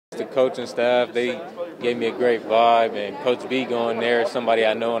the coaching staff. They gave me a great vibe, and Coach B going there, somebody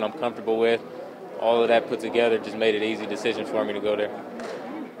I know and I'm comfortable with. All of that put together just made it an easy decision for me to go there.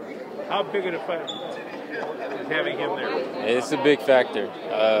 How big of a factor is having him there? It's a big factor.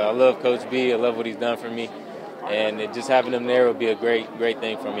 I love Coach B. I love what he's done for me. And just having him there would be a great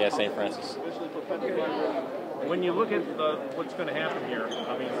thing for me at St. Francis. When you look at what's going to happen here,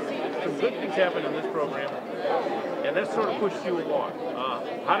 I mean, some good things happen in this program, and that sort of pushed you along.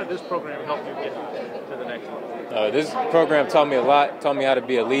 How did this program help you get to the next level? This program taught me a lot, taught me how to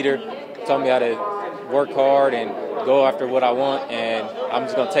be a leader, taught me how to work hard and go after what I want, and I'm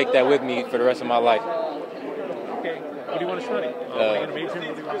just going to take that with me for the rest of my life. Okay. What do you want to study? What are you going to major in?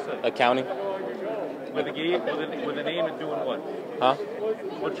 What do you want to study? Accounting. With a aim at doing what? Huh?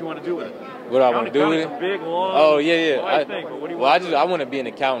 What you want to do with it? What do I want to do with it? A big, long, oh, yeah. I want to be an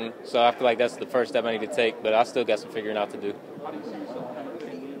accountant, so I feel like that's the first step I need to take, but I still got some figuring out to do.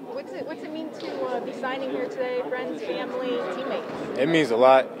 What's it mean to be signing here today? Friends, family, teammates? It means a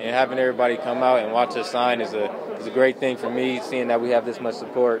lot, and having everybody come out and watch us sign is a great thing for me, seeing that we have this much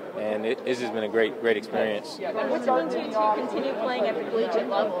support, and it's just been a great experience. What's it mean to you to continue playing at the collegiate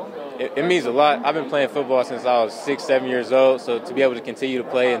level? It means a lot. I've been playing football since I was 6, 7 years old, so to be able to continue to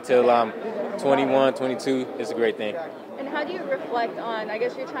play until I'm 21, 22 is a great thing. And how do you reflect on, I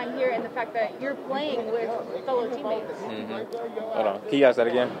guess, your time here and the fact that you're playing with fellow teammates? Hold on. Can you ask that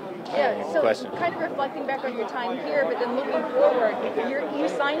again? Yeah, so kind of reflecting back on your time here, but then looking forward, you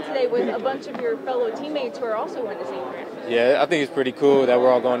signed today with a bunch of your fellow teammates who are also going to St. Francis. Yeah, I think it's pretty cool that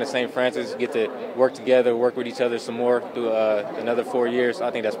we're all going to St. Francis, get to work together, work with each other some more through another 4 years.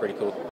 I think that's pretty cool.